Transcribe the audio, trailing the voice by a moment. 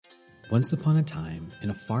Once upon a time, in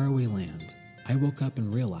a faraway land, I woke up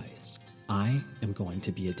and realized I am going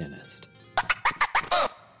to be a dentist.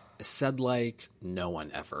 Said like no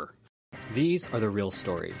one ever. These are the real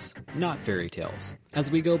stories, not fairy tales,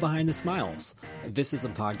 as we go behind the smiles. This is a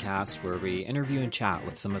podcast where we interview and chat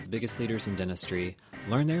with some of the biggest leaders in dentistry,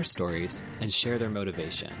 learn their stories, and share their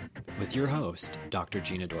motivation. With your host, Dr.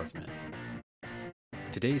 Gina Dorfman.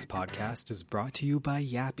 Today's podcast is brought to you by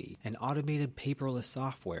Yappy, an automated paperless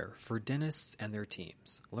software for dentists and their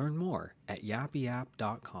teams. Learn more at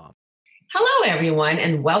yappyapp.com. Hello, everyone,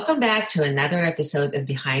 and welcome back to another episode of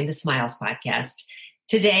Behind the Smiles podcast.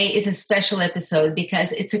 Today is a special episode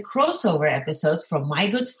because it's a crossover episode from my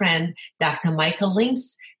good friend, Dr. Michael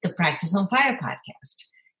Link's The Practice on Fire podcast.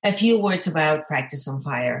 A few words about Practice on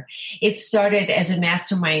Fire. It started as a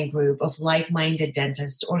mastermind group of like-minded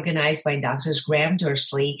dentists organized by Drs. Graham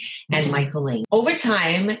Dursley and Michael Link. Over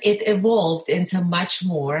time, it evolved into much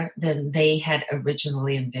more than they had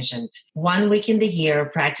originally envisioned. 1 week in the year,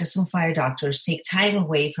 Practice on Fire doctors take time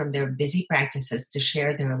away from their busy practices to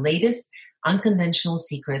share their latest unconventional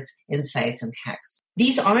secrets, insights, and hacks.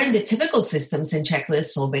 These aren't the typical systems and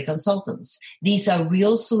checklists sold by consultants. These are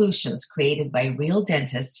real solutions created by real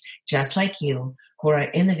dentists just like you who are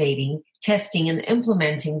innovating, testing, and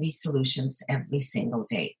implementing these solutions every single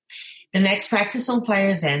day. The next Practice on Fire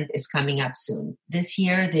event is coming up soon. This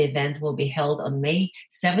year, the event will be held on May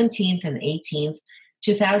 17th and 18th,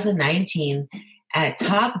 2019 at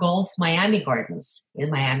Top Golf Miami Gardens in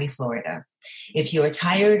Miami, Florida. If you are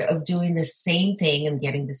tired of doing the same thing and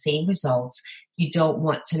getting the same results, you don't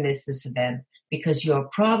want to miss this event because you're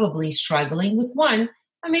probably struggling with one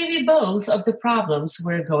or maybe both of the problems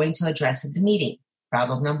we're going to address at the meeting.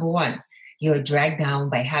 Problem number one, you're dragged down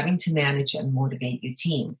by having to manage and motivate your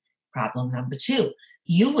team. Problem number two,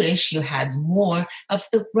 you wish you had more of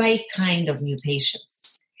the right kind of new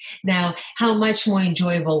patients. Now, how much more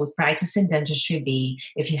enjoyable would practice in dentistry be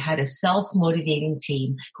if you had a self-motivating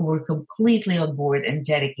team who were completely on board and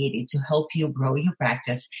dedicated to help you grow your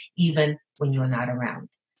practice even when you're not around?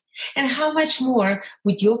 And how much more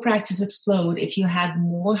would your practice explode if you had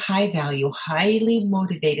more high-value, highly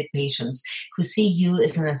motivated patients who see you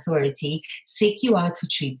as an authority, seek you out for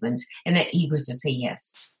treatment, and are eager to say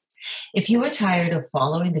yes? If you are tired of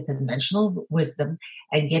following the conventional wisdom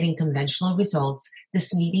and getting conventional results,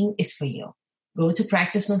 this meeting is for you. Go to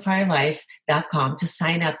practiceonfirelife.com to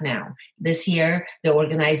sign up now. This year, the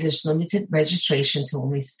organizers limited registration to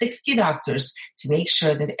only 60 doctors to make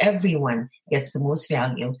sure that everyone gets the most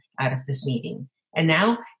value out of this meeting. And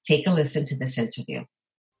now, take a listen to this interview.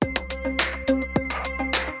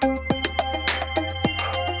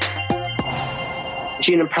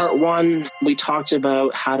 Gina, in part one, we talked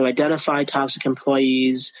about how to identify toxic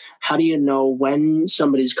employees. How do you know when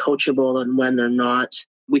somebody's coachable and when they're not?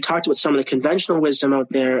 We talked about some of the conventional wisdom out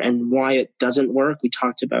there and why it doesn't work. We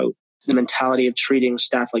talked about the mentality of treating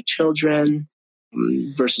staff like children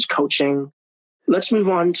versus coaching. Let's move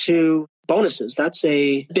on to bonuses. That's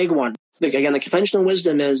a big one. Again, the conventional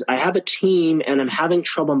wisdom is I have a team and I'm having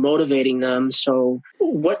trouble motivating them. So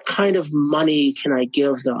what kind of money can I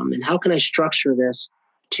give them? And how can I structure this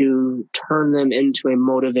to turn them into a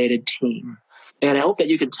motivated team? And I hope that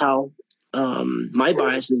you can tell my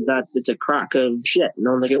bias is that it's a crock of shit. I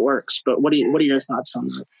don't think it works. But what are your thoughts on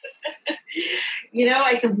that?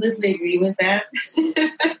 I completely agree with that.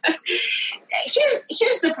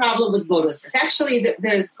 Here's the problem with bonuses. Actually,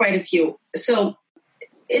 there's quite a few. So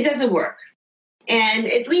it doesn't work. And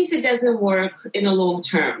at least it doesn't work in a long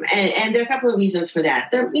term. And there are a couple of reasons for that.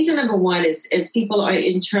 The reason number one is people are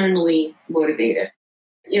internally motivated.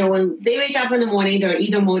 When they wake up in the morning, they're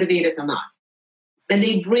either motivated or not. And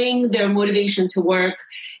they bring their motivation to work.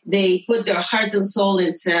 They put their heart and soul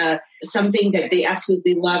into something that they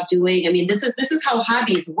absolutely love doing. I mean, this is how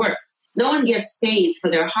hobbies work. No one gets paid for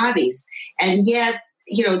their hobbies. And yet,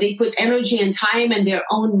 they put energy and time and their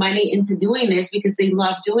own money into doing this because they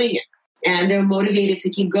love doing it. And they're motivated to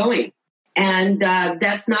keep going. And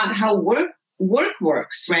that's not how work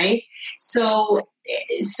works, right? So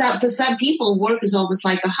for some people, work is almost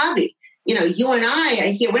like a hobby. You and I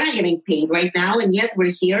are here, we're not getting paid right now, and yet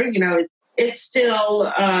we're here. It's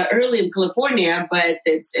still early in California, but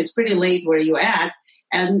it's pretty late where you're at.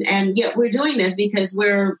 And yet we're doing this because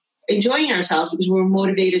we're enjoying ourselves because we're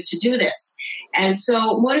motivated to do this. And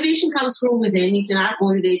so motivation comes from within. You cannot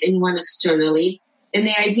motivate anyone externally. And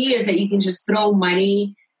the idea is that you can just throw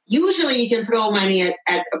money. Usually you can throw money at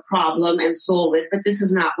a problem and solve it, but this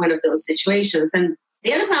is not one of those situations. And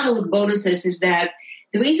the other problem with bonuses is that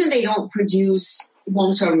the reason they don't produce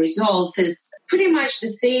long-term results is pretty much the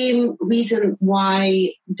same reason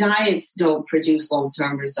why diets don't produce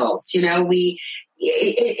long-term results.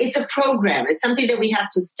 It's a program. It's something that we have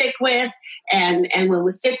to stick with. And when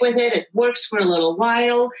we stick with it, it works for a little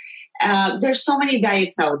while. There's so many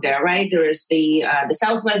diets out there, right? There's the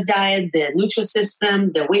Southwest diet, the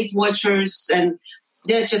Nutrisystem, the Weight Watchers, and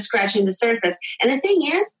that's just scratching the surface. And the thing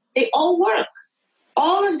is, they all work.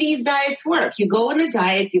 All of these diets work. You go on a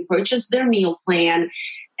diet, you purchase their meal plan,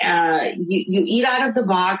 you eat out of the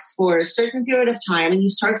box for a certain period of time, and you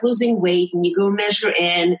start losing weight, and you go measure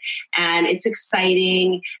in, and it's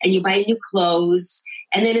exciting, and you buy new clothes.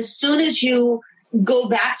 And then as soon as you go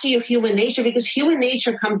back to your human nature, because human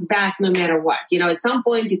nature comes back no matter what. At some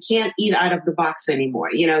point you can't eat out of the box anymore.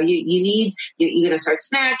 You're going to start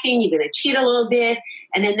snacking, you're going to cheat a little bit.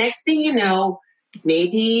 And then next thing you know,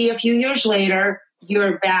 maybe a few years later,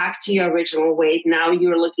 you're back to your original weight. Now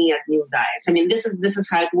you're looking at new diets. I mean, this is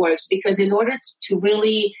how it works, because in order to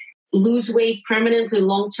really lose weight permanently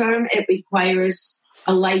long-term, it requires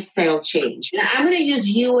a lifestyle change. Now, I'm going to use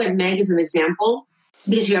you and Meg as an example,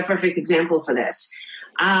 because you're a perfect example for this.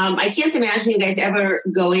 I can't imagine you guys ever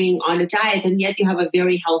going on a diet, and yet you have a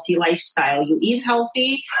very healthy lifestyle. You eat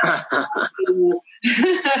healthy, you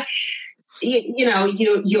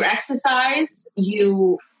exercise,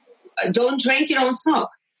 you don't drink, you don't smoke.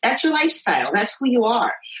 That's your lifestyle. That's who you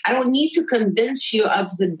are. I don't need to convince you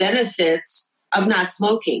of the benefits of not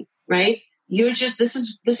smoking, right? You're just, this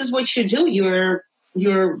is what you do.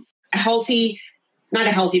 You're a healthy, not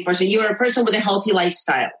a healthy person. You're a person with a healthy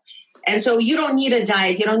lifestyle. And so you don't need a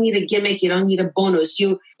diet. You don't need a gimmick. You don't need a bonus.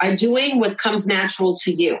 You are doing what comes natural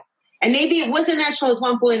to you. And maybe it wasn't natural at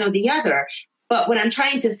one point or the other. But what I'm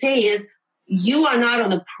trying to say is you are not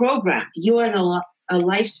on a program. You are on a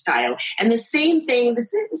lifestyle. And the same thing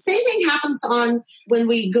happens on when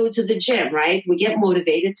we go to the gym, right? We get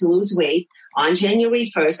motivated to lose weight. On January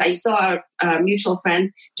 1st, I saw our mutual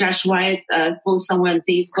friend, Josh Wyatt, post somewhere on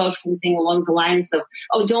Facebook, something along the lines of,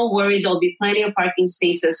 oh, don't worry, there'll be plenty of parking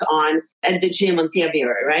spaces at the gym on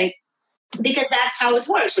February, right? Because that's how it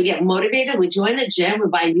works. We get motivated, we join a gym, we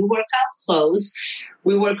buy new workout clothes,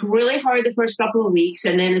 we work really hard the first couple of weeks,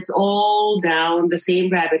 and then it's all down the same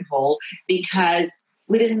rabbit hole because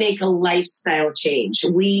we didn't make a lifestyle change.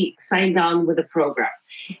 We signed on with a program.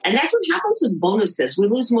 And that's what happens with bonuses. We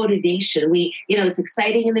lose motivation. It's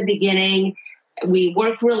exciting in the beginning. We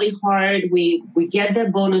work really hard. We get the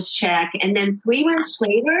bonus check. And then 3 months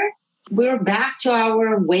later, we're back to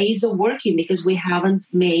our ways of working because we haven't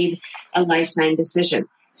made a lifetime decision.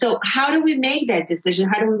 So how do we make that decision?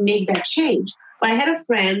 How do we make that change? Well, I had a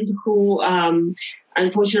friend who,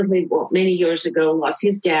 unfortunately, many years ago, lost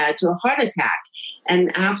his dad to a heart attack.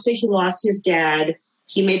 And after he lost his dad,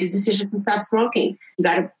 he made a decision to stop smoking. He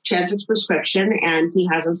got a Chantix prescription, and he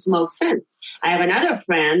hasn't smoked since. I have another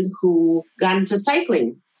friend who got into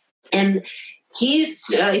cycling, and he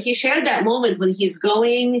shared that moment when he's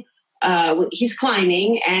climbing,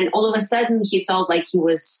 and all of a sudden he felt like he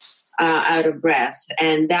was out of breath.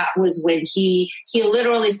 And that was when he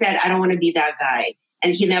literally said, I don't want to be that guy.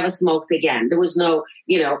 And he never smoked again. There was no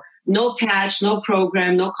patch, no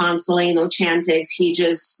program, no counseling, no Chantix. He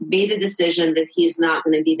just made a decision that he's not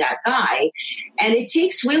going to be that guy. And it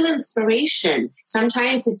takes real inspiration.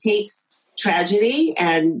 Sometimes it takes tragedy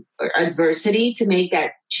and adversity to make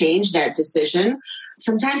that change, that decision.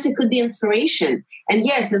 Sometimes it could be inspiration. And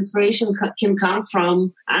yes, inspiration can come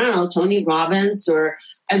from, Tony Robbins or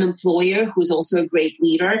an employer who's also a great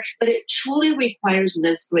leader, but it truly requires an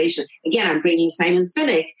inspiration. Again, I'm bringing Simon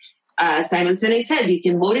Sinek. Simon Sinek said you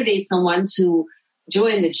can motivate someone to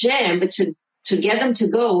join the gym, but to get them to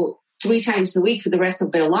go 3 times a week for the rest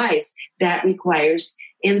of their lives, that requires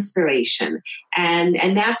inspiration.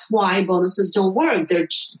 And that's why bonuses don't work.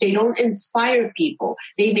 They don't inspire people.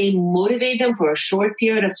 They may motivate them for a short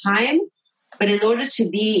period of time, but in order to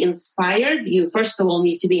be inspired, you first of all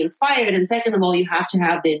need to be inspired. And second of all, you have to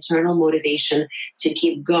have the internal motivation to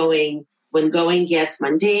keep going when going gets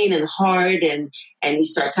mundane and hard, and you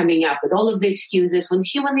start coming up with all of the excuses. When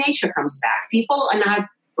human nature comes back,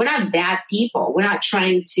 we're not bad people. We're not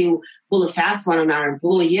trying to pull a fast one on our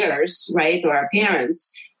employers, right, or our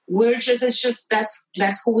parents.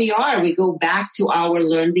 That's who we are. We go back to our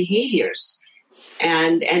learned behaviors.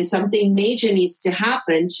 And something major needs to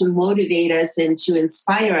happen to motivate us and to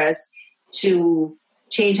inspire us to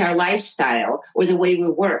change our lifestyle or the way we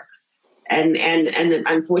work. And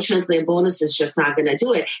unfortunately, a bonus is just not going to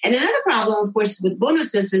do it. And another problem, of course, with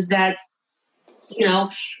bonuses is that,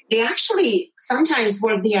 they actually sometimes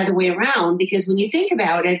work the other way around, because when you think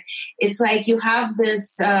about it, it's like you have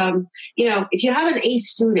this, if you have an A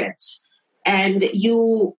student and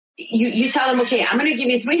you tell them, okay, I'm going to give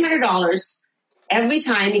you $300 every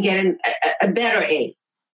time you get a better A.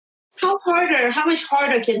 How much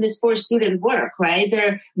harder can this poor student work, right?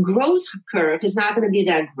 Their growth curve is not going to be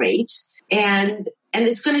that great. And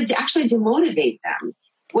it's going to actually demotivate them.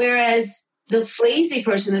 Whereas the lazy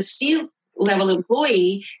person, the C-level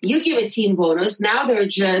employee, you give a team bonus. Now they're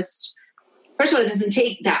just, first of all, it doesn't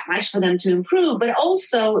take that much for them to improve, but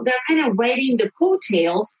also they're kind of riding the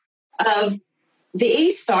coattails of the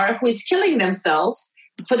A-star who is killing themselves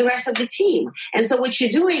for the rest of the team. And so what you're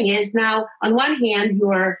doing is now, on one hand,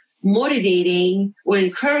 you're motivating or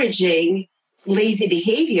encouraging lazy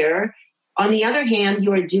behavior. On the other hand,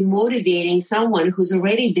 you are demotivating someone who's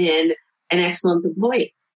already been an excellent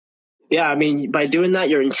employee. Yeah, I mean, by doing that,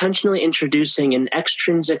 you're intentionally introducing an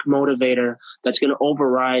extrinsic motivator that's going to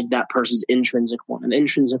override that person's intrinsic one. And the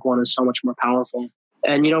intrinsic one is so much more powerful.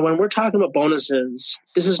 And, when we're talking about bonuses,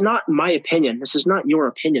 this is not my opinion. This is not your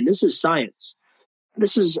opinion. This is science.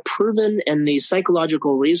 This is proven in the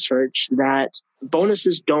psychological research that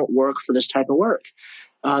bonuses don't work for this type of work.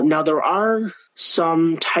 Now, there are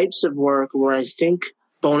some types of work where I think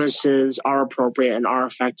bonuses are appropriate and are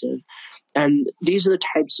effective. And these are the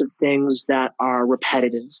types of things that are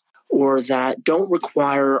repetitive or that don't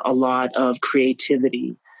require a lot of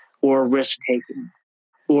creativity or risk-taking,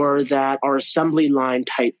 or that are assembly line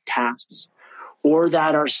type tasks, or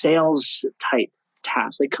that are sales type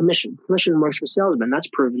tasks, like commission. Commission works for salesmen. That's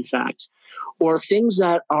proven fact. Or things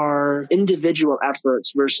that are individual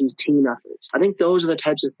efforts versus team efforts. I think those are the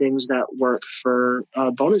types of things that work for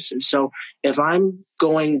bonuses. So if I'm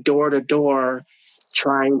going door to door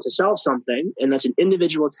trying to sell something, and that's an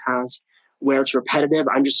individual task where it's repetitive,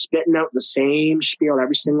 I'm just spitting out the same spiel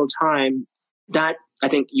every single time, that I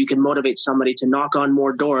think you can motivate somebody to knock on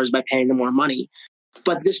more doors by paying them more money.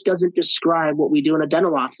 But this doesn't describe what we do in a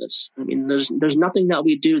dental office. I mean, there's nothing that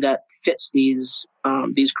we do that fits these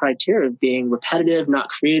criteria of being repetitive, not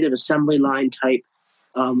creative, assembly line type,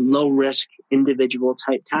 low risk, individual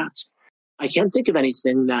type task. I can't think of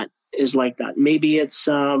anything that is like that. Maybe it's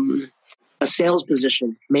a sales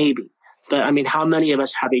position, maybe. But I mean, how many of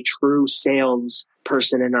us have a true sales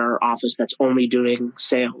person in our office that's only doing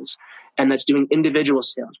sales and that's doing individual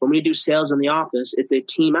sales? When we do sales in the office, it's a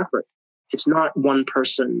team effort. It's not one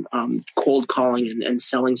person cold calling and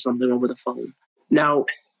selling something over the phone. Now,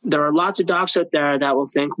 there are lots of docs out there that will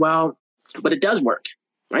think, well, but it does work,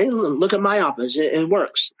 right? Look at my office. It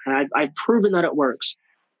works. I've proven that it works.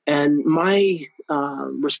 And my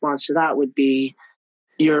response to that would be,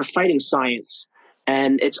 you're fighting science.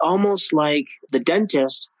 And it's almost like the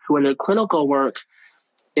dentist who in their clinical work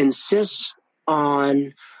insists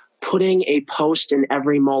on putting a post in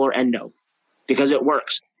every molar endo because it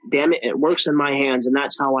works. Damn it, it works in my hands, and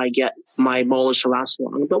that's how I get my molars to last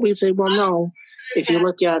long. But we'd say, well, no, if you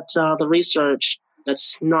look at the research,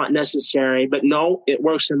 that's not necessary. But no, it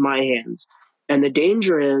works in my hands. And the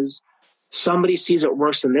danger is somebody sees it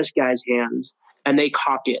works in this guy's hands, and they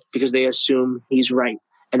copy it because they assume he's right.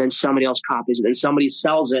 And then somebody else copies it, and somebody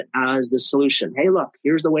sells it as the solution. Hey, look,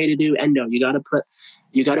 here's the way to do endo. You got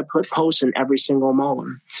to put posts in every single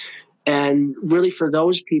molar. And really, for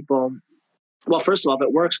those people, well, first of all, if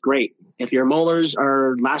it works, great. If your molars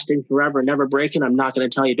are lasting forever, never breaking, I'm not going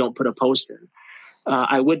to tell you don't put a post in.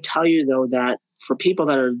 I would tell you, though, that for people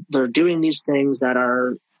that are doing these things that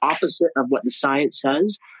are opposite of what the science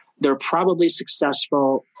says, they're probably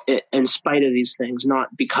successful in spite of these things,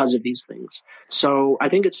 not because of these things. So I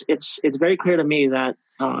think it's very clear to me that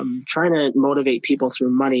trying to motivate people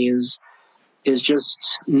through money is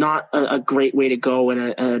just not a great way to go in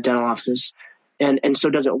a dental office. And so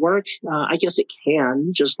does it work? I guess it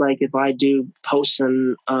can. Just like if I do posts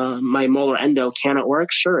in my molar endo, can it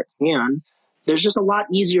work? Sure, it can. There's just a lot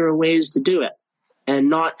easier ways to do it and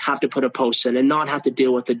not have to put a post in and not have to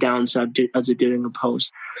deal with the downside of doing a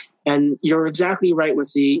post. And you're exactly right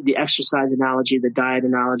with the exercise analogy, the diet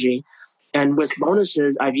analogy. And with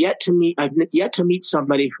bonuses, I've yet to meet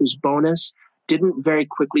somebody whose bonus didn't very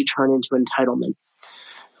quickly turn into entitlement.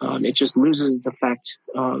 It just loses its effect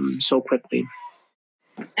so quickly.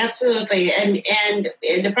 Absolutely. And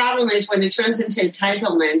the problem is when it turns into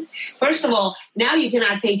entitlement, first of all, now you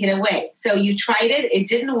cannot take it away. So you tried it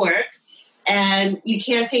didn't work, and you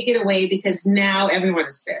can't take it away because now everyone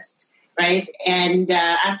is pissed, right? And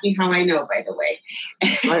ask me how I know, by the way.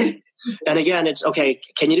 Right. And again, it's okay.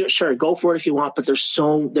 Can you do it? Sure, go for it if you want. But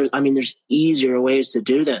there's easier ways to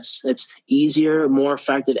do this. It's easier, more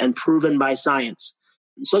effective, and proven by science.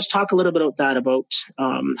 So let's talk a little bit about that, about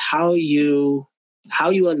how you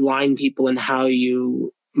align people and how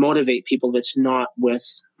you motivate people that's not with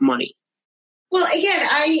money. Well, again,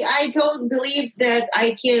 I don't believe that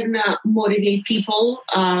I can motivate people.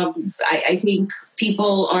 I think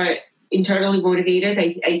people are internally motivated.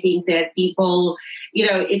 I think that people,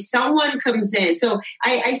 if someone comes in, so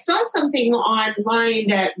I saw something online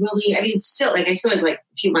that really, still, I saw it like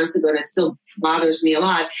a few months ago and it still bothers me a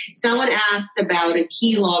lot. Someone asked about a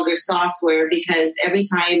keylogger software because every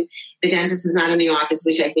time the dentist is not in the office,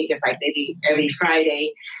 which I think is like maybe every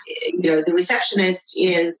Friday, the receptionist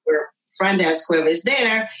is, or front desk, whoever is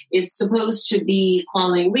there, is supposed to be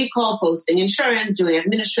calling recall, posting insurance, doing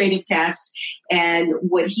administrative tasks. And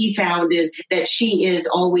what he found is that she is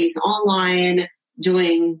always online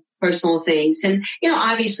doing personal things. And,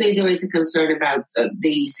 obviously there is a concern about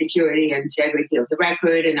the security and integrity of the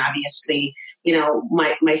record. And obviously,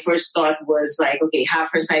 my first thought was like, okay, have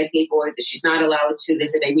her sign paperwork that she's not allowed to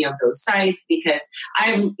visit any of those sites, because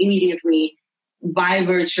I'm immediately, by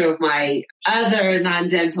virtue of my other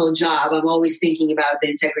non-dental job, I'm always thinking about the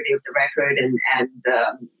integrity of the record and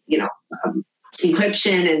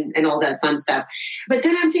encryption and all that fun stuff. But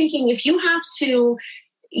then I'm thinking, if you have to,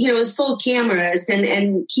 install cameras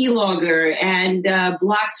and keylogger and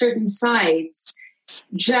block certain sites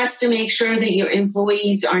just to make sure that your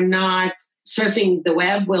employees are not surfing the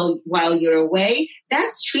web while you're away,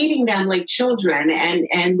 that's treating them like children.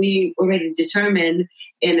 And we already determined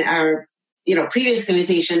in our previous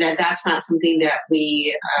conversation that that's not something that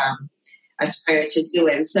we aspire to do.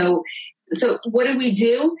 And so what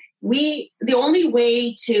do? The only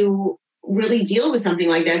way to really deal with something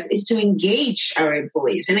like this is to engage our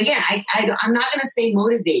employees. And again, I'm not going to say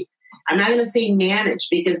motivate. I'm not going to say manage,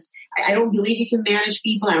 because I don't believe you can manage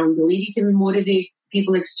people. I don't believe you can motivate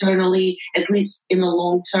people externally, at least in the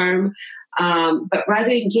long term, but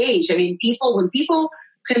rather engage. When people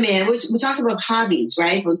come in, we talked about hobbies,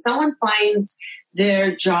 right? When someone finds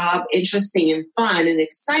their job interesting and fun and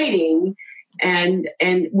exciting, and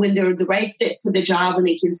when they're the right fit for the job and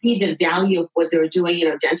they can see the value of what they're doing,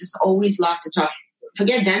 dentists always love to talk.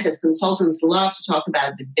 Forget dentists, consultants love to talk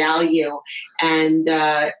about the value. And,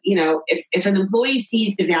 if an employee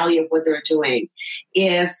sees the value of what they're doing,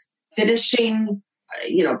 if finishing,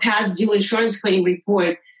 past due insurance claim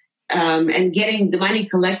report and getting the money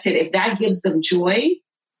collected, if that gives them joy,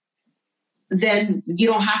 then you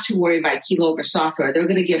don't have to worry about keylogger software. They're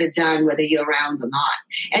going to get it done whether you're around or not.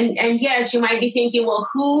 And yes, you might be thinking, well,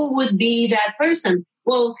 who would be that person?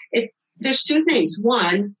 Well, there's two things.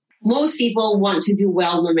 One, most people want to do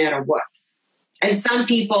well no matter what. And some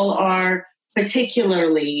people are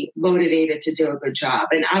particularly motivated to do a good job.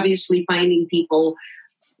 And obviously finding people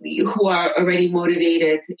who are already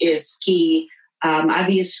motivated is key.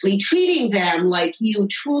 Obviously, treating them like you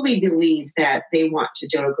truly believe that they want to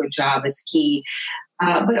do a good job is key.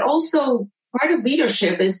 But also part of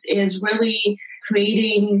leadership is really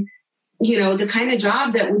creating, the kind of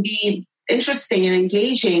job that would be interesting and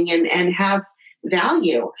engaging and have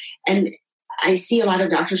value. And I see a lot of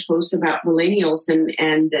doctors post about millennials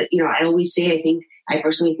and I always say, I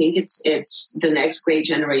personally think it's the next great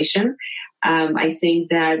generation. I think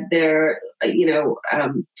that their,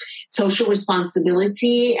 social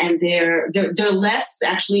responsibility and they're less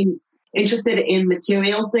actually interested in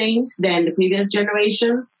material things than the previous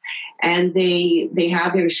generations, and they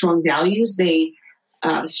have very strong values. They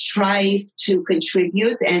strive to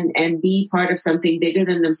contribute and be part of something bigger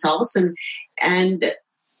than themselves, and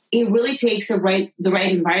it really takes the right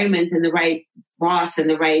environment and the right boss and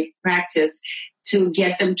the right practice to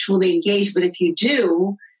get them truly engaged. But if you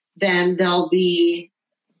do, then they'll be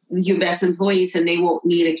your best employees and they won't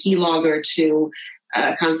need a keylogger to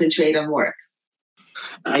concentrate on work.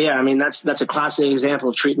 That's a classic example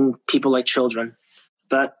of treating people like children.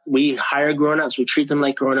 But we hire grown-ups, we treat them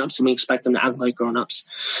like grown-ups, and we expect them to act like grown-ups.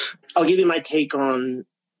 I'll give you my take on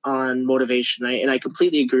motivation, and I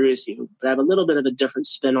completely agree with you, but I have a little bit of a different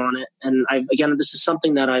spin on it. And this is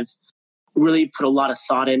something that I've really put a lot of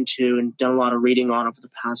thought into and done a lot of reading on over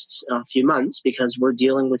the past few months, because we're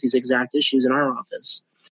dealing with these exact issues in our office.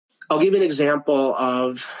 I'll give you an example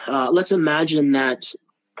of, let's imagine that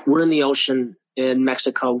we're in the ocean in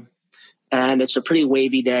Mexico and it's a pretty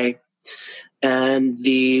wavy day and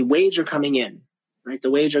the waves are coming in, right? The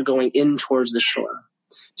waves are going in towards the shore.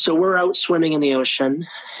 So we're out swimming in the ocean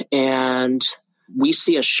and we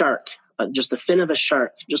see a shark, just the fin of a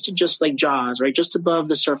shark, just like Jaws, right? Just above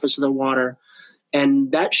the surface of the water.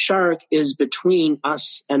 And that shark is between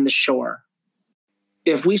us and the shore.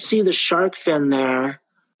 If we see the shark fin there,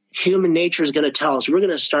 human nature is going to tell us we're going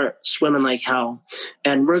to start swimming like hell,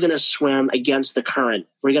 and we're going to swim against the current.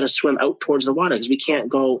 We're going to swim out towards the water because we can't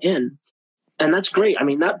go in. And that's great. I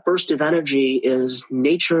mean, that burst of energy is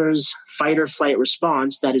nature's fight or flight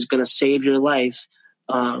response that is going to save your life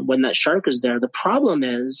when that shark is there. The problem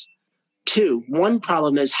is one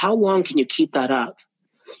problem is how long can you keep that up?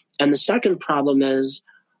 And the second problem is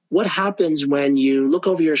what happens when you look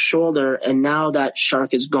over your shoulder and now that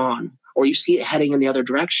shark is gone, or you see it heading in the other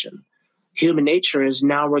direction? Human nature is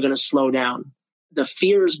now we're going to slow down. The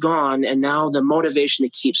fear is gone, and now the motivation to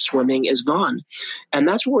keep swimming is gone. And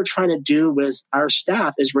that's what we're trying to do with our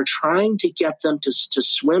staff is we're trying to get them to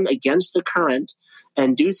swim against the current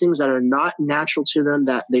and do things that are not natural to them,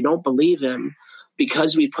 that they don't believe in,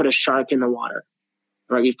 because we put a shark in the water,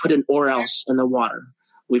 right? We've put an or else in the water.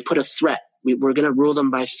 We've put a threat. We're going to rule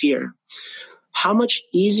them by fear. How much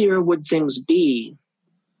easier would things be?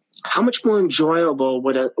 How much more enjoyable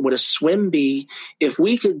would a swim be if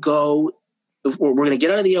we could go, if we're going to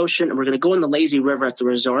get out of the ocean and we're going to go in the lazy river at the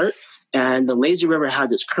resort, and the lazy river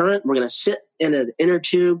has its current. We're going to sit in an inner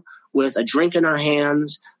tube with a drink in our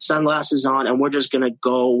hands, sunglasses on, and we're just going to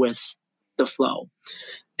go with the flow.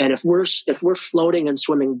 And if we're floating and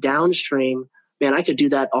swimming downstream, man, I could do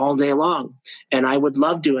that all day long. And I would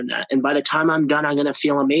love doing that. And by the time I'm done, I'm going to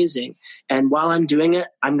feel amazing. And while I'm doing it,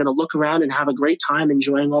 I'm going to look around and have a great time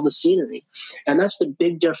enjoying all the scenery. And that's the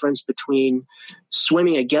big difference between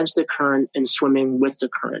swimming against the current and swimming with the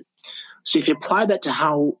current. So if you apply that to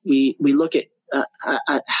how we look at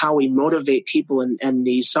how we motivate people and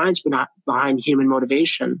the science behind human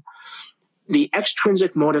motivation, the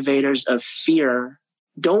extrinsic motivators of fear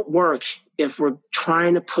don't work if we're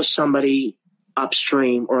trying to push somebody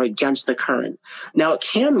upstream or against the current. Now, it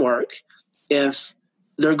can work if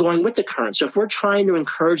they're going with the current. So if we're trying to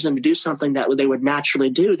encourage them to do something that they would naturally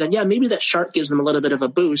do, then yeah, maybe that shark gives them a little bit of a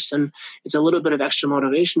boost and it's a little bit of extra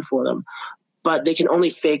motivation for them. But they can only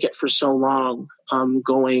fake it for so long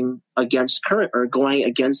going against current or going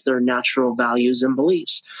against their natural values and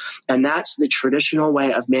beliefs. And that's the traditional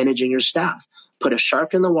way of managing your staff. Put a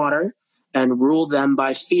shark in the water and rule them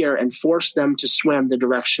by fear and force them to swim the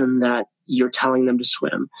direction that you're telling them to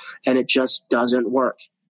swim. And it just doesn't work.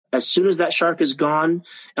 As soon as that shark is gone,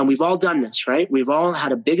 and we've all done this, right? We've all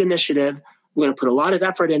had a big initiative. We're going to put a lot of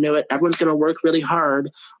effort into it. Everyone's going to work really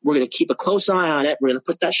hard. We're going to keep a close eye on it. We're going to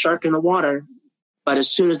put that shark in the water. But as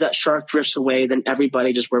soon as that shark drifts away, then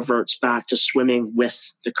everybody just reverts back to swimming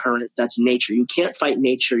with the current. That's nature. You can't fight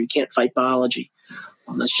nature. You can't fight biology.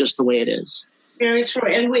 That's just the way it is. Very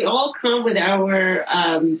true. And we all come with our,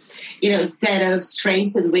 set of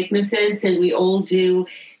strengths and weaknesses, and we all do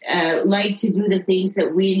like to do the things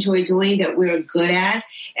that we enjoy doing, that we're good at.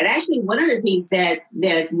 And actually, one of the things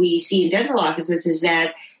that we see in dental offices is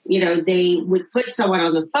that, they would put someone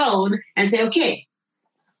on the phone and say, okay,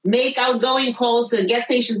 make outgoing calls and get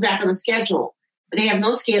patients back on the schedule. But they have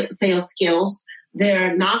no sales skills.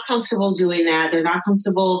 They're not comfortable doing that. They're not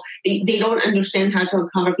comfortable. They don't understand how to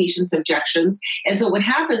uncover patients' objections. And so what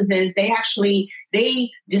happens is they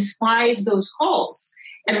despise those calls.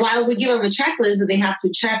 And while we give them a checklist that they have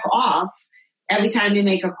to check off every time they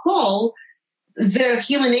make a call, their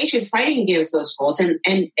human nature is fighting against those calls. And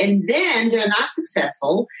then they're not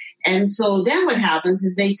successful. And so then what happens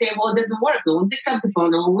is they say, well, it doesn't work. No one picks up the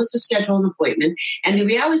phone. No one wants to schedule an appointment. And the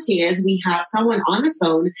reality is we have someone on the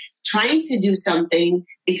phone trying to do something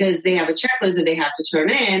because they have a checklist that they have to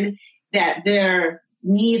turn in that they're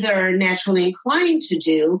neither naturally inclined to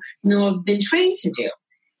do nor have been trained to do.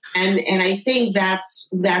 And I think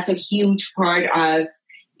that's a huge part of,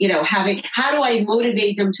 how do I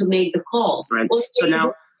motivate them to make the calls? Right. Well, so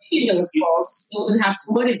now those calls, you wouldn't have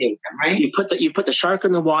to motivate them, right? You put the shark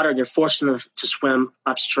in the water and you're forcing them to swim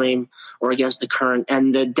upstream or against the current.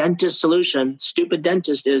 And the dentist solution, stupid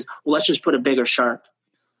dentist, is, well, let's just put a bigger shark.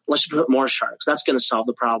 Let's just put more sharks. That's going to solve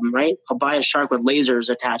the problem, right? I'll buy a shark with lasers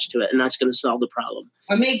attached to it, and that's going to solve the problem.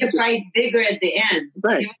 Or make the price bigger at the end.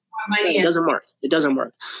 Right. It doesn't work. It doesn't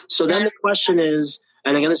work. So then the question is,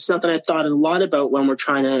 and again, this is something I thought a lot about when we're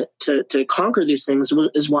trying to conquer these things,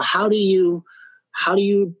 is, well, how do you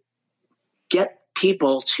get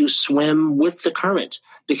people to swim with the current?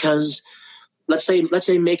 Because let's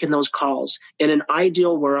say making those calls. In an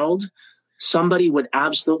ideal world, somebody would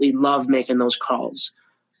absolutely love making those calls.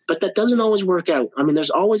 But that doesn't always work out. I mean, there's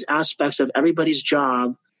always aspects of everybody's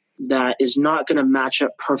job that is not going to match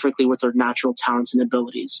up perfectly with their natural talents and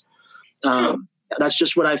abilities. That's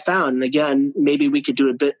just what I found. And again, maybe we could do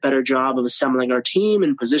a bit better job of assembling our team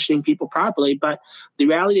and positioning people properly. But the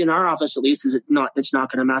reality in our office, at least, is it's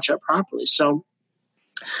not going to match up properly. So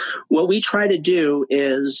what we try to do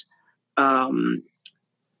is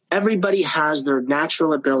everybody has their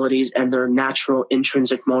natural abilities and their natural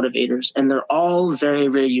intrinsic motivators, and they're all very,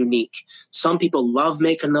 very unique. Some people love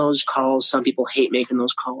making those calls. Some people hate making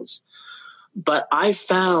those calls. But I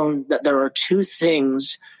found that there are two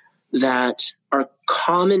things that are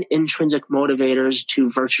common intrinsic motivators to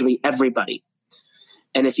virtually everybody.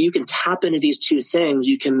 And if you can tap into these two things,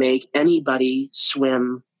 you can make anybody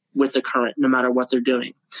swim with the current, no matter what they're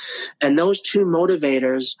doing. And those two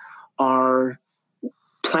motivators are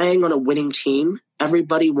playing on a winning team.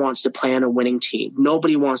 Everybody wants to play on a winning team.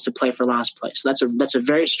 Nobody wants to play for last place. That's a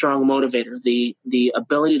very strong motivator, the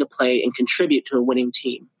ability to play and contribute to a winning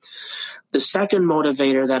team. The second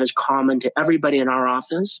motivator that is common to everybody in our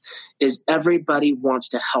office is everybody wants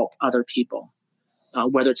to help other people.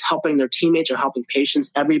 Whether it's helping their teammates or helping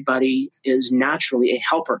patients, everybody is naturally a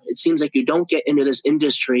helper. It seems like you don't get into this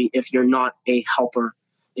industry if you're not a helper,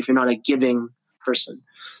 if you're not a giving person.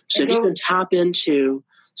 So if you can tap into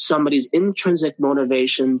somebody's intrinsic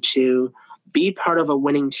motivation to be part of a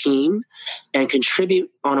winning team and contribute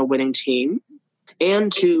on a winning team and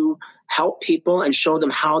to help people and show them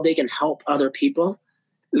how they can help other people,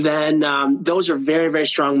 then those are very, very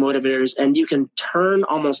strong motivators. And you can turn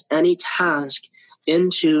almost any task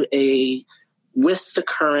into a with the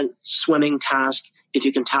current swimming task if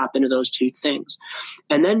you can tap into those two things.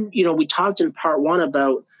 And then, we talked in part one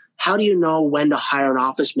about how do you know when to hire an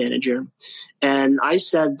office manager? And I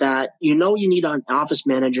said that you need an office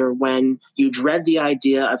manager when you dread the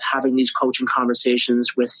idea of having these coaching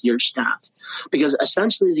conversations with your staff. Because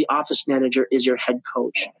essentially the office manager is your head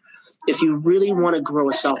coach. If you really want to grow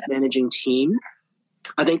a self-managing team,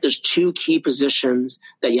 I think there's two key positions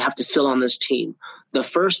that you have to fill on this team. The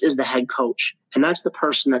first is the head coach. And that's the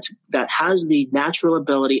person that has the natural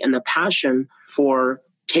ability and the passion for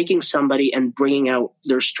taking somebody and bringing out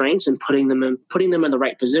their strengths and putting them in the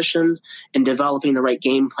right positions and developing the right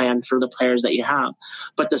game plan for the players that you have.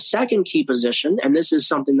 But the second key position, and this is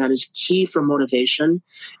something that is key for motivation,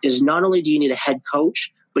 is not only do you need a head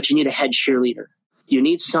coach, but you need a head cheerleader. You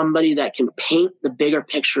need somebody that can paint the bigger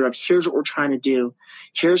picture of here's what we're trying to do.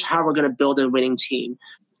 Here's how we're going to build a winning team.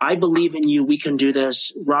 I believe in you. We can do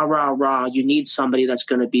this. Rah, rah, rah. You need somebody that's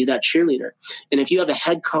going to be that cheerleader. And if you have a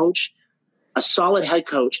head coach, a solid head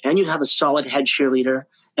coach, and you have a solid head cheerleader,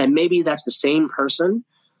 and maybe that's the same person,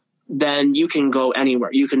 then you can go anywhere.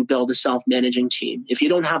 You can build a self-managing team. If you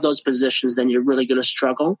don't have those positions, then you're really going to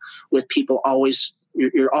struggle with people always.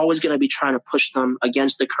 You're always going to be trying to push them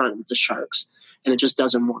against the current with the Sharks, and it just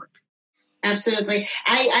doesn't work. Absolutely.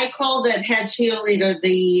 I call that head cheerleader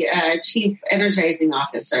the chief energizing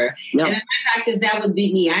officer. Yep. And in my practice, that would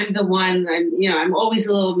be me. I'm the one, I'm always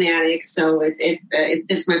a little manic, so it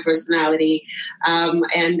fits my personality.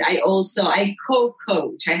 And I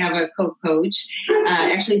co-coach. I have a co-coach,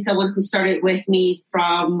 actually someone who started with me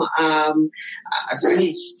from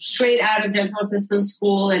straight out of dental assistant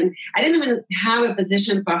school. And I didn't even have a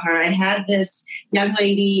position for her. I had this young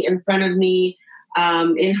lady in front of me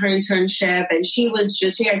in her internship, and she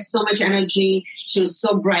had so much energy. She was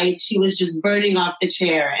so bright. She was just burning off the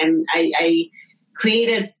chair. And I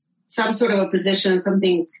created some sort of a position,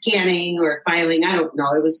 something scanning or filing. I don't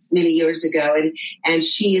know. It was many years ago. And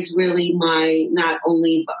she is really my, not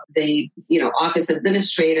only the, office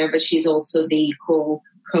administrator, but she's also the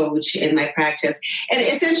co-coach in my practice. And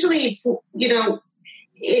essentially,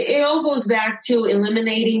 it all goes back to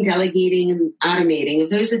eliminating, delegating, and automating.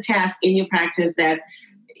 If there's a task in your practice that,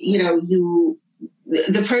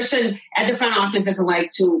 the person at the front office doesn't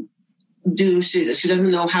like to do, she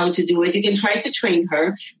doesn't know how to do it, you can try to train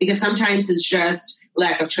her, because sometimes it's just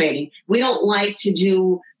lack of training. We don't like to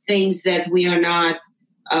do things that we are not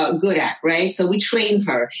good at, right? So we train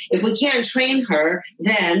her. If we can't train her,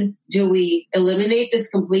 then do we eliminate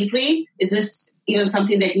this completely? Is this even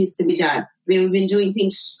something that needs to be done? We've been doing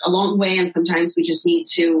things a long way, and sometimes we just need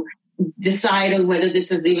to decide on whether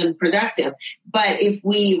this is even productive. But if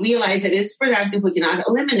we realize it is productive, we cannot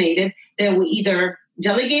eliminate it, then we either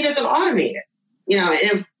delegate it or automate it.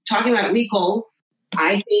 And talking about recall,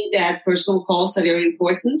 I think that personal calls are very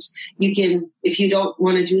important. You can, if you don't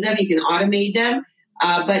want to do them, you can automate them.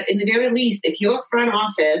 But in the very least, if your front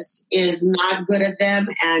office is not good at them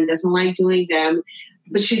and doesn't like doing them,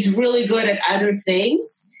 but she's really good at other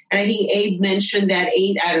things, and I think Abe mentioned that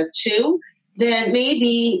 8 out of 2, then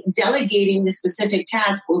maybe delegating the specific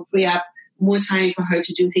task will free up more time for her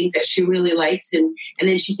to do things that she really likes, and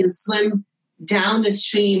then she can swim down the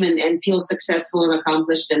stream and feel successful and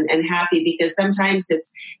accomplished and happy, because sometimes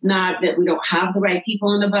it's not that we don't have the right people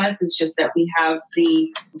on the bus, it's just that we have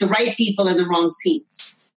the right people in the wrong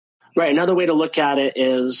seats. Right. Another way to look at it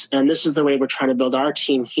is, and this is the way we're trying to build our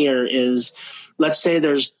team here, is let's say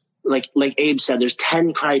there's like Abe said, there's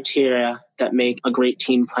 10 criteria that make a great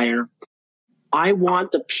team player. I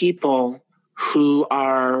want the people who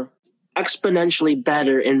are exponentially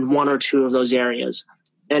better in one or two of those areas.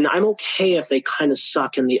 And I'm okay if they kind of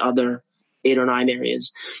suck in the other 8 or 9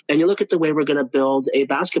 areas. And you look at the way we're going to build a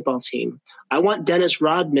basketball team. I want Dennis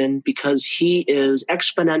Rodman because he is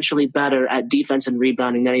exponentially better at defense and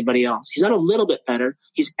rebounding than anybody else. He's not a little bit better.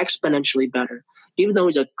 He's exponentially better. Even though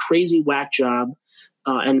he's a crazy whack job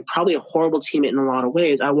and probably a horrible teammate in a lot of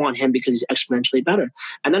ways, I want him because he's exponentially better.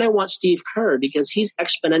 And then I want Steve Kerr because he's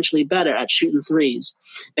exponentially better at shooting threes.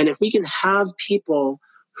 And if we can have people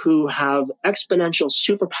who have exponential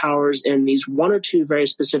superpowers in these 1 or 2 very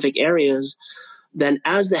specific areas, then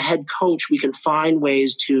as the head coach, we can find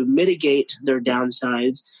ways to mitigate their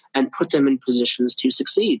downsides and put them in positions to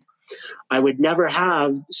succeed. I would never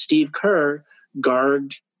have Steve Kerr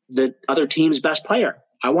guard the other team's best player.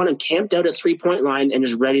 I want him camped out at 3-point line and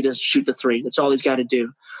just ready to shoot the 3. That's all he's got to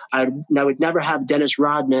do. I would never have Dennis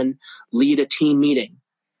Rodman lead a team meeting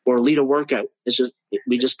or lead a workout.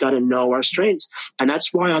 We just got to know our strengths. And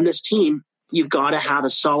that's why on this team, you've got to have a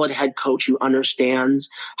solid head coach who understands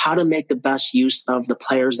how to make the best use of the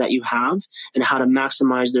players that you have and how to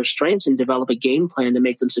maximize their strengths and develop a game plan to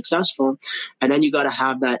make them successful. And then you got to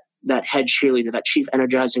have that head cheerleader, that chief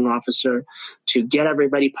energizing officer to get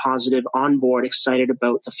everybody positive, on board, excited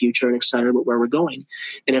about the future and excited about where we're going.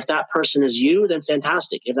 And if that person is you, then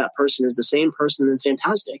fantastic. If that person is the same person, then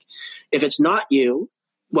fantastic. If it's not you,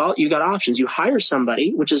 well, you got options. You hire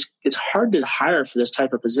somebody, it's hard to hire for this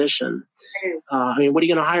type of position. What are you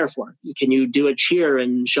going to hire for? Can you do a cheer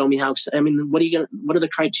and show me how? What are the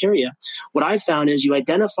criteria? What I found is you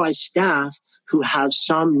identify staff who have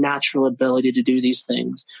some natural ability to do these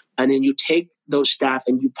things, and then you take those staff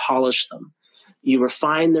and you polish them. You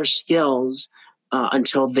refine their skills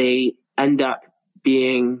until they end up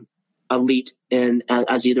being elite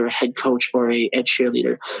as either a head coach or a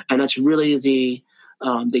cheerleader, and that's really the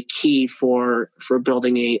key for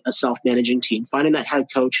building a self-managing team. Finding that head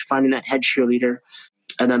coach, finding that head cheerleader,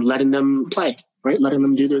 and then letting them play, right? Letting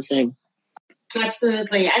them do their thing.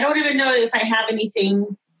 Absolutely. I don't even know if I have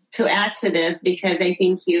anything to add to this because I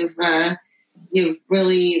think you've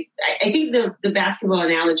really, I think the basketball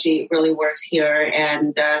analogy really works here.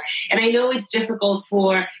 And I know it's difficult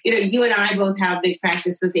for, you and I both have big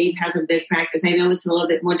practices. Abe has a big practice. I know it's a little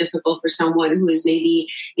bit more difficult for someone who is maybe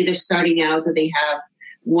either starting out or they have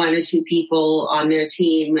 1 or 2 people on their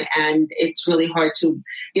team. And it's really hard to,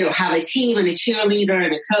 have a team and a cheerleader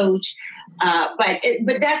and a coach.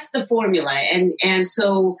 But that's the formula. And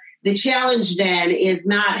so the challenge then is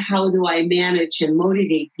not how do I manage and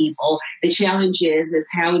motivate people. The challenge is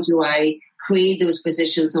how do I create those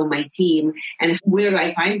positions on my team and where do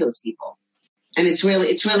I find those people? And it's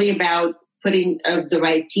really about putting the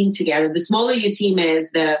right team together. The smaller your team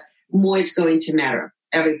is, the more it's going to matter,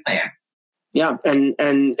 every player. Yeah. And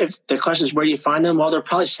if the question is where do you find them? Well, they're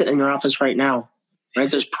probably sitting in your office right now,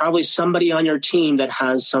 right? There's probably somebody on your team that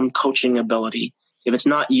has some coaching ability. If it's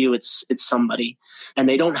not you, it's somebody. And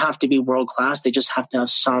they don't have to be world-class. They just have to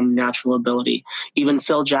have some natural ability. Even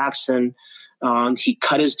Phil Jackson, he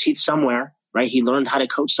cut his teeth somewhere, right? He learned how to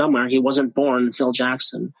coach somewhere. He wasn't born Phil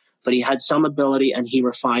Jackson, but he had some ability and he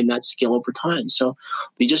refined that skill over time. So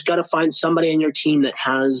you just got to find somebody in your team that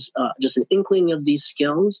has just an inkling of these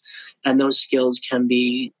skills, and those skills can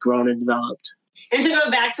be grown and developed. And to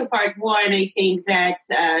go back to part 1, I think that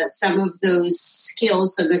some of those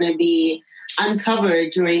skills are going to be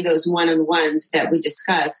uncovered during those one-on-ones that we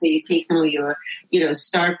discussed. So you take some of your,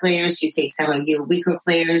 star players, you take some of your weaker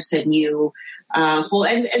players, and you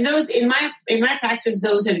and those in my practice,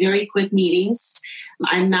 those are very quick meetings.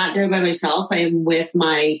 I'm not there by myself. I am with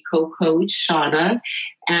my co-coach Shauna,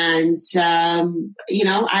 and I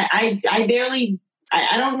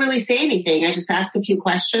don't really say anything. I just ask a few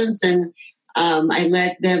questions and I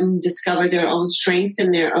let them discover their own strength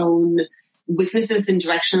and their own weaknesses and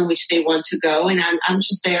direction in which they want to go. And I'm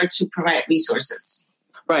just there to provide resources.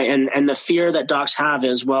 Right. And the fear that docs have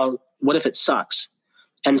is, well, what if it sucks?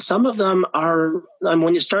 And some of them are,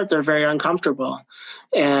 when you start, they're very uncomfortable.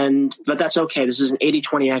 But that's okay. This is an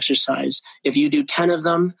 80-20 exercise. If you do 10 of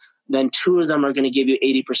them, then 2 of them are going to give you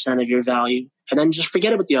 80% of your value. And then just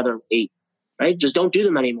forget about the other 8, right? Just don't do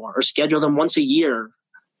them anymore, or schedule them once a year.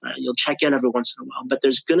 You'll check in every once in a while. But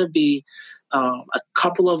there's going to be a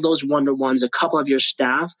couple of those one-to-ones, a couple of your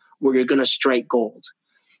staff where you're going to strike gold.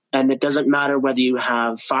 And it doesn't matter whether you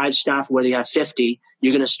have 5 staff or whether you have 50,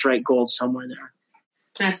 you're going to strike gold somewhere there.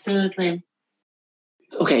 Absolutely.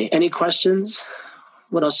 Okay, any questions?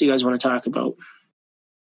 What else do you guys want to talk about?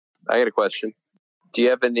 I got a question. Do you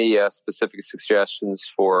have any specific suggestions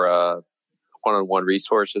for one-on-one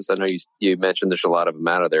resources? I know you mentioned there's a lot of them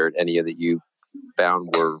out of there. Any that you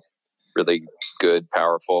found were really good,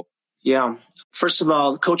 powerful? Yeah. First of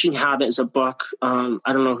all, Coaching Habit is a book. I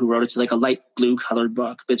don't know who wrote it. It's like a light blue colored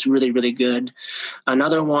book, but it's really, really good.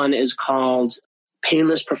 Another one is called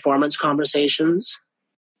Painless Performance Conversations.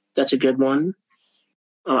 That's a good one.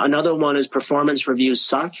 Another one is Performance Reviews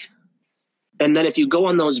Suck. And then if you go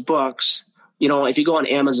on those books, if you go on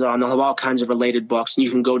Amazon, they'll have all kinds of related books, and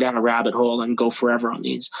you can go down a rabbit hole and go forever on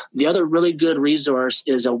these. The other really good resource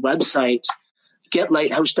is a website,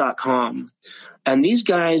 getlighthouse.com. And these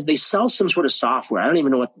guys, they sell some sort of software. I don't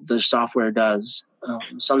even know what the software does,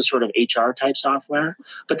 some sort of HR type software.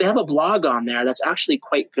 But they have a blog on there that's actually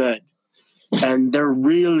quite good. And they're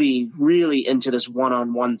really, really into this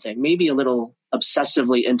one-on-one thing, maybe a little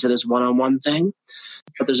obsessively into this one-on-one thing.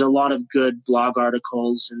 But there's a lot of good blog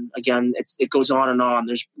articles. And again, it goes on and on.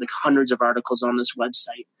 There's like hundreds of articles on this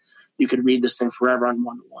website. You could read this thing forever on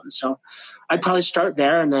one-on-one. So I'd probably start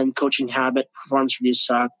there, and then Coaching Habit, Performance Reviews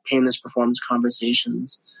Suck, Painless Performance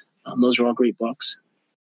Conversations. Those are all great books.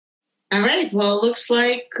 All right. Well, it looks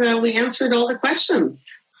like we answered all the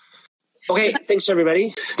questions. Okay. Thanks,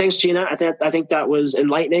 everybody. Thanks, Gina. I think that was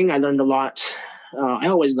enlightening. I learned a lot. I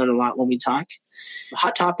always learn a lot when we talk.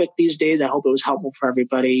 Hot topic these days. I hope it was helpful for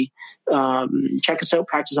everybody. Check us out,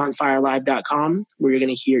 practiceonfirelive.com, where you're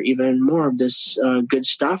going to hear even more of this good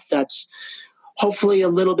stuff that's hopefully a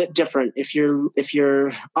little bit different. If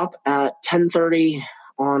you're up at 10:30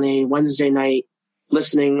 on a Wednesday night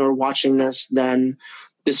listening or watching this, then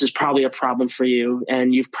this is probably a problem for you,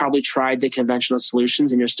 and you've probably tried the conventional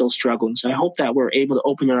solutions and you're still struggling. So I hope that we're able to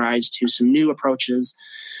open your eyes to some new approaches.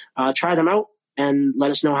 Try them out and let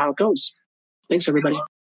us know how it goes. Thanks, everybody.